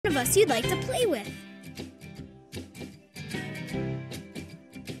Of us you'd like to play with.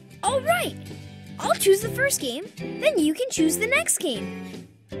 All right, I'll choose the first game, then you can choose the next game.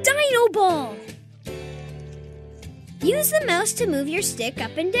 Dino Ball! Use the mouse to move your stick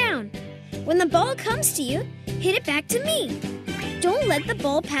up and down. When the ball comes to you, hit it back to me. Don't let the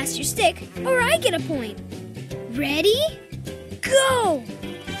ball pass your stick or I get a point. Ready? Go!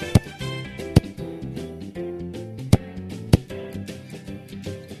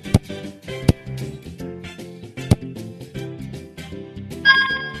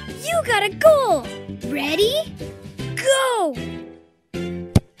 You got a goal! Ready? Go!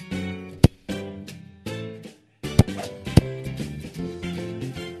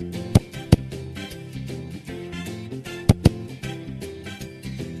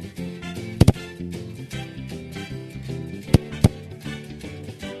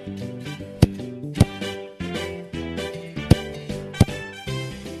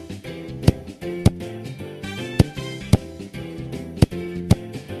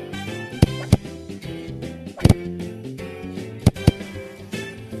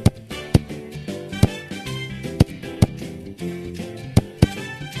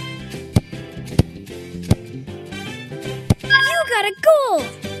 Got a goal!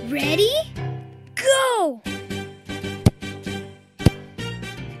 Ready? Go!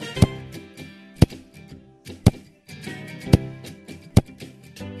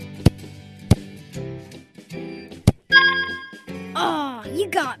 Aw, you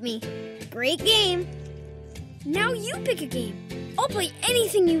got me. Great game. Now you pick a game. I'll play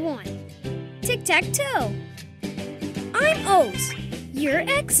anything you want. Tic-tac-toe. I'm O's. You're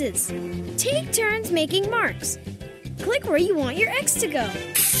X's. Take turns making marks. Click where you want your X to go.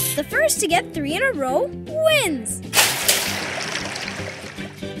 The first to get 3 in a row wins!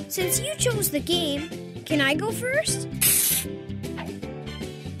 Since you chose the game, can I go first?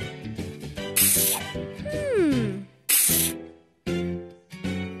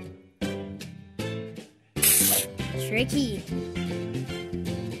 Tricky.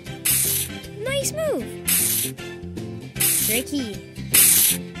 Nice move. Tricky.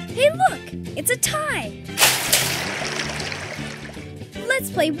 Hey look, it's a tie. Let's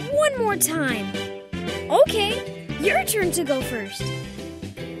play one more time. Okay, your turn to go first.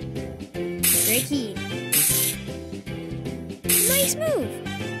 Tricky. Nice move.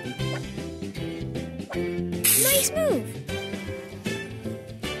 Nice move.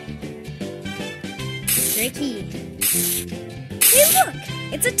 Tricky. Hey look,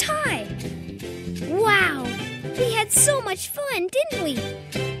 it's a tie. Wow, we had so much fun, didn't we?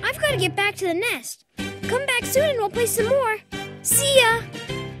 I've got to get back to the nest. Come back soon and we'll play some more. See ya!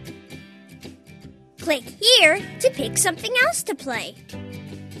 Click here to pick something else to play.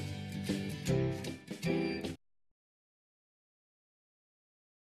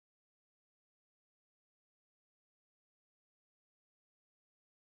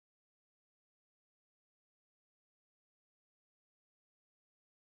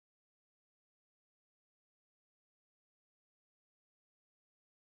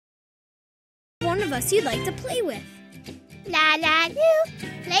 One of us you'd like to play with. La la loo,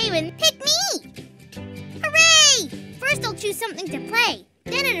 play with pick me! Hooray! First I'll choose something to play,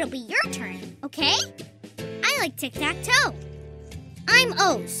 then it'll be your turn, okay? I like tic-tac-toe. I'm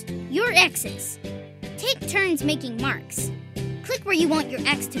O's, you're X's. Take turns making marks. Click where you want your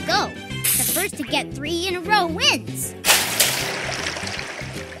X to go. The first to get 3 in a row wins.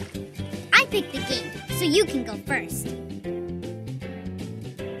 I picked the game, so you can go first.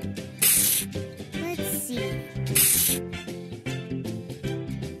 Let's see.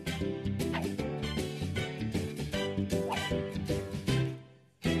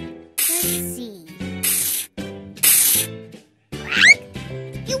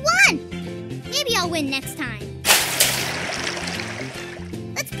 You won! Maybe I'll win next time.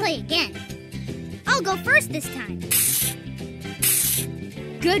 Let's play again. I'll go first this time.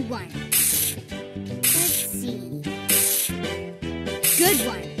 Good one. Let's see. Good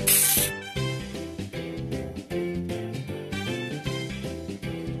one.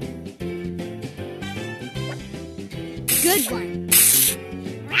 Good one.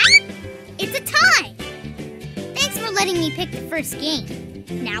 It's a tie! Thanks for letting me pick the first game.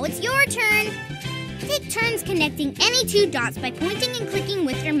 Now it's your turn. Take turns connecting any 2 dots by pointing and clicking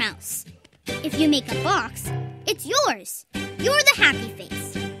with your mouse. If you make a box, it's yours. You're the happy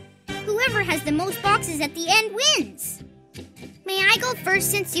face. Whoever has the most boxes at the end wins. May I go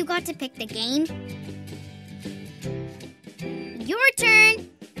first since you got to pick the game? Your turn.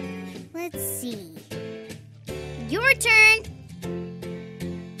 Let's see. Your turn.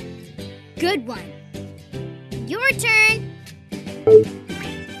 Good one. Your turn.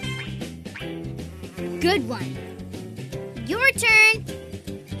 Good one. Your turn.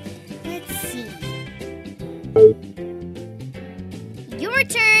 Let's see. Your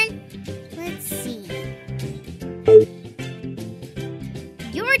turn. Let's see.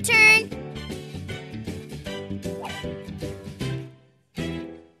 Your turn.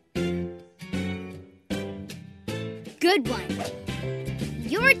 Good one.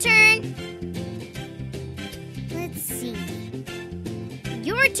 Your turn. Let's see.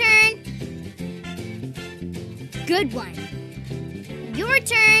 Your turn. Good one. Your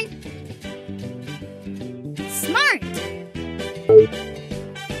turn. Smart.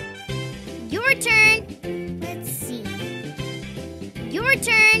 Your turn. Let's see. Your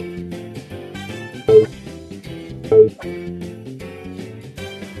turn.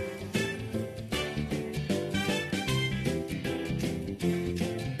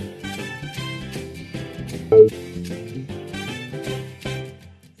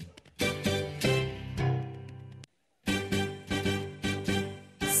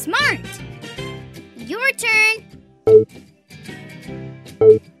 Smart. Your turn.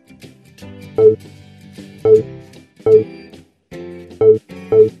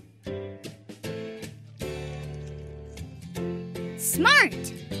 Smart.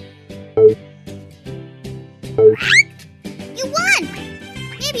 You won!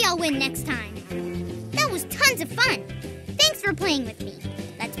 Maybe I'll win next time. That was tons of fun. Thanks for playing with me.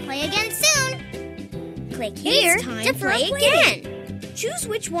 Let's play again soon. Click here to play again. Choose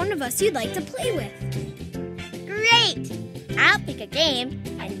which one of us you'd like to play with. Great! I'll pick a game,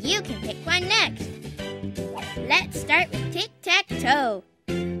 and you can pick one next. Let's start with tic-tac-toe.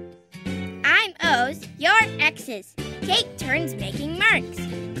 I'm O's, you're X's. Take turns making marks.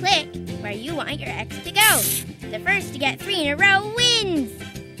 Click where you want your X to go. The first to get 3 in a row wins.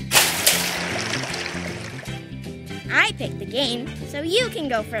 I picked the game, so you can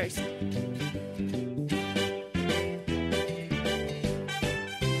go first.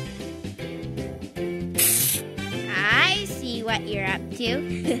 I see what you're up to.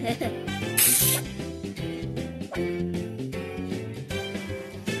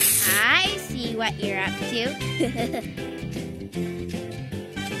 I see what you're up to.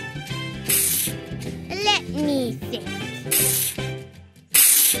 Let me think.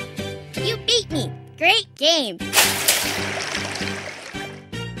 You beat me. Great game.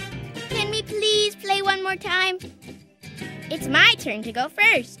 Can we please play one more time? It's my turn to go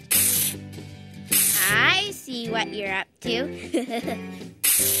first. I see what you're up to.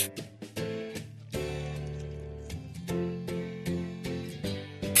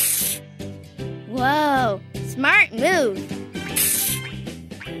 Whoa, smart move.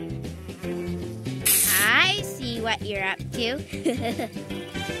 I see what you're up to.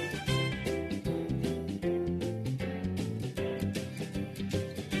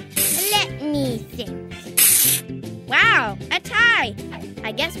 Let me think. Wow, a tie.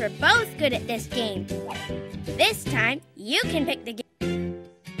 I guess we're both good at this game. This time, you can pick the game.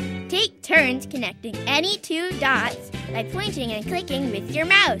 Take turns connecting any 2 dots by pointing and clicking with your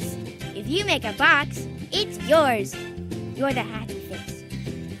mouse. If you make a box, it's yours. You're the happy face.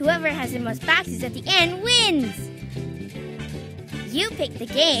 Whoever has the most boxes at the end wins. You pick the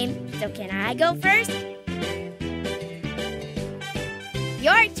game, so can I go first?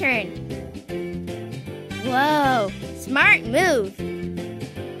 Your turn. Whoa, smart move.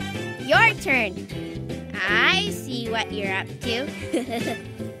 Your turn. I see what you're up to.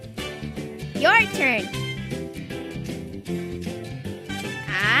 Your turn.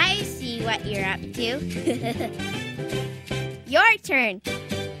 I see what you're up to. Your turn.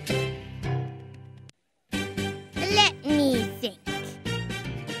 Let me think.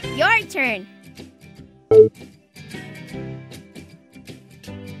 Your turn.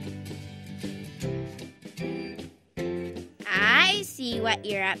 I see what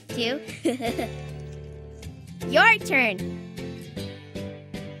you're up to. Your turn.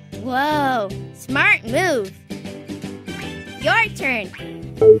 Whoa, smart move. Your turn.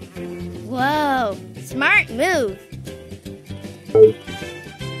 Whoa, smart move.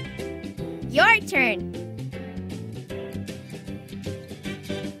 Your turn.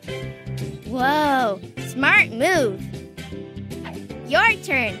 Whoa, smart move. Your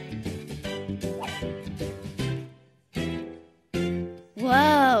turn.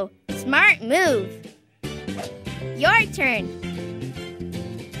 Whoa, smart move. Your turn.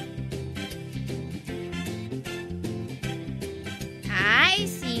 I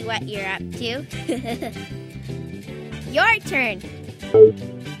see what you're up to. Your turn.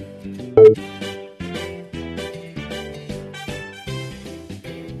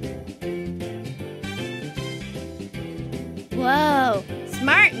 Whoa,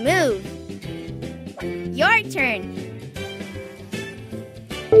 smart move. Your turn.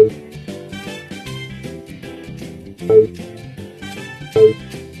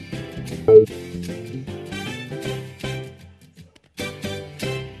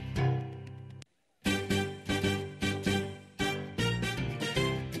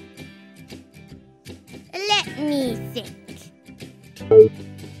 Let me think.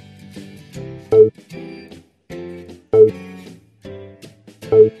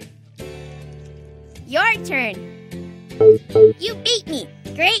 Your turn. You beat me.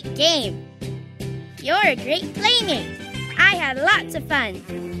 Great game. You're a great playmate. I had lots of fun.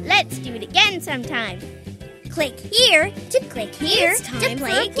 Let's do it again sometime. Click here to click here to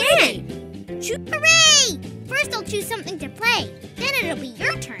play again. Hooray! First I'll choose something to play. Then it'll be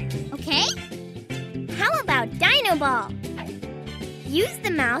your turn, okay? How about Dino Ball? Use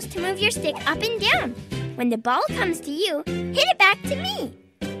the mouse to move your stick up and down. When the ball comes to you, hit it back to me.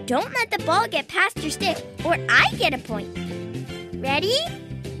 Don't let the ball get past your stick or I get a point. Ready?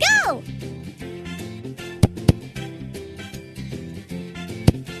 Go!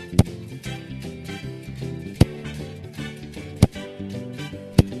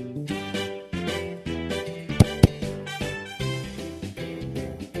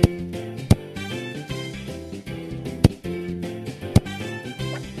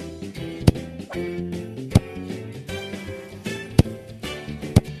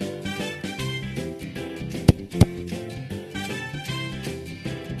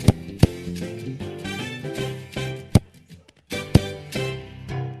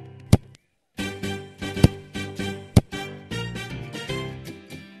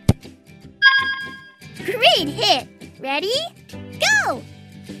 Great hit! Ready? Go!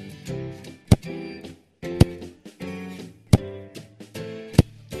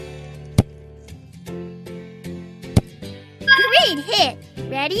 Great hit!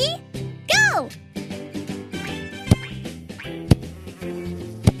 Ready? Go!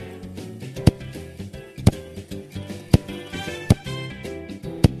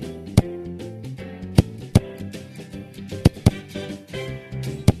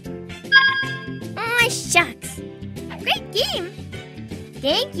 Aw, shucks! Great game!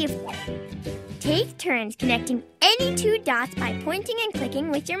 Thank you. Take turns connecting any two dots by pointing and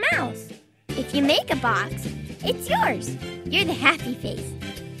clicking with your mouse. If you make a box, it's yours. You're the happy face.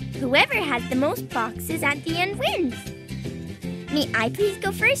 Whoever has the most boxes at the end wins. May I please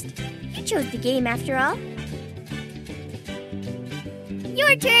go first? You chose the game after all.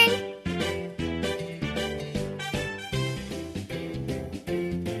 Your turn!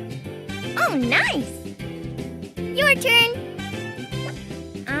 Oh, nice! Your turn!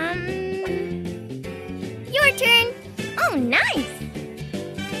 Your turn! Oh, nice!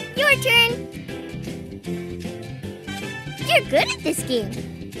 Your turn! You're good at this game.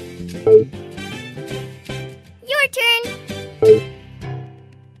 Your turn!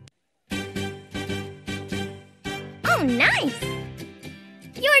 Oh, nice!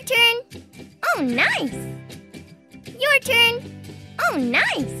 Your turn! Oh, nice! Your turn! Oh,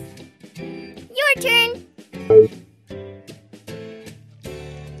 nice! Your turn!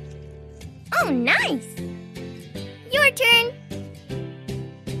 Oh, nice! Your turn!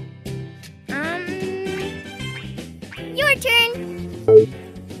 Your turn!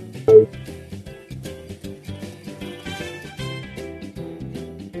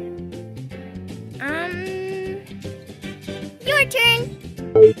 Your turn!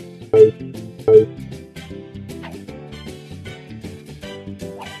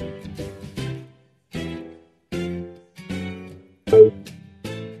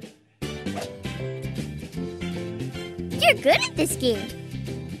 You're good at this game.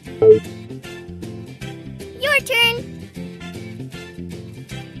 Your turn.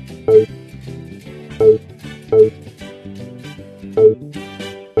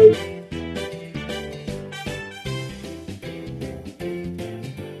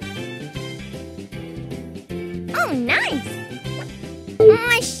 Oh, nice.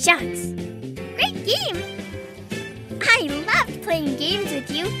 Aw, shucks. Great game. I loved playing games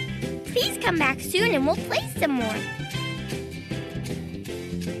with you. Please come back soon and we'll play some more.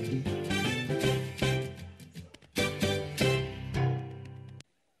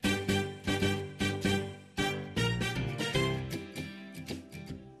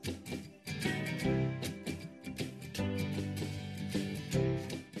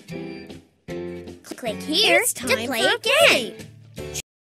 Click here to play again.